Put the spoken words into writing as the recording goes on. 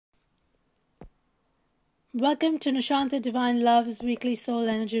Welcome to Nishanta Divine Love's weekly soul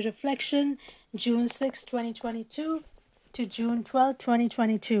energy reflection, June 6, 2022 to June 12,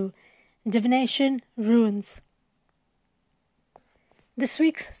 2022. Divination Runes. This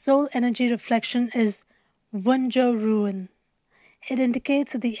week's soul energy reflection is Wunjo Rune. It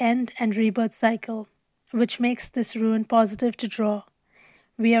indicates the end and rebirth cycle, which makes this rune positive to draw.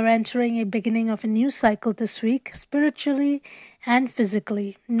 We are entering a beginning of a new cycle this week, spiritually and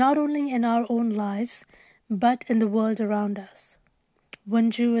physically, not only in our own lives, but in the world around us.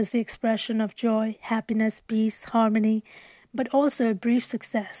 Wunju is the expression of joy, happiness, peace, harmony, but also a brief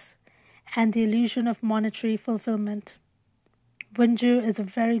success and the illusion of monetary fulfillment. Wunju is a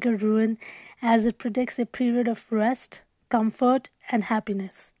very good rune as it predicts a period of rest, comfort, and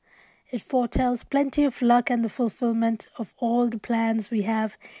happiness. It foretells plenty of luck and the fulfillment of all the plans we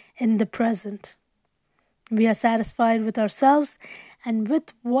have in the present. We are satisfied with ourselves and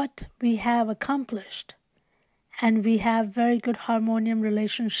with what we have accomplished, and we have very good harmonious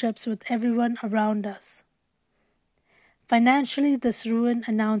relationships with everyone around us. Financially, this rune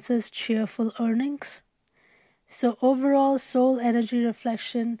announces cheerful earnings. So overall, soul energy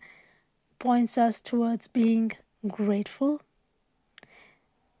reflection points us towards being grateful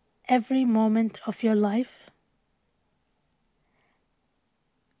every moment of your life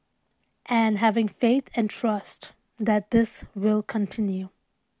and having faith and trust that this will continue.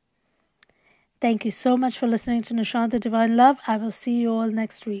 Thank you so much for listening to Nishanta Divine Love. I will see you all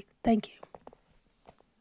next week. Thank you.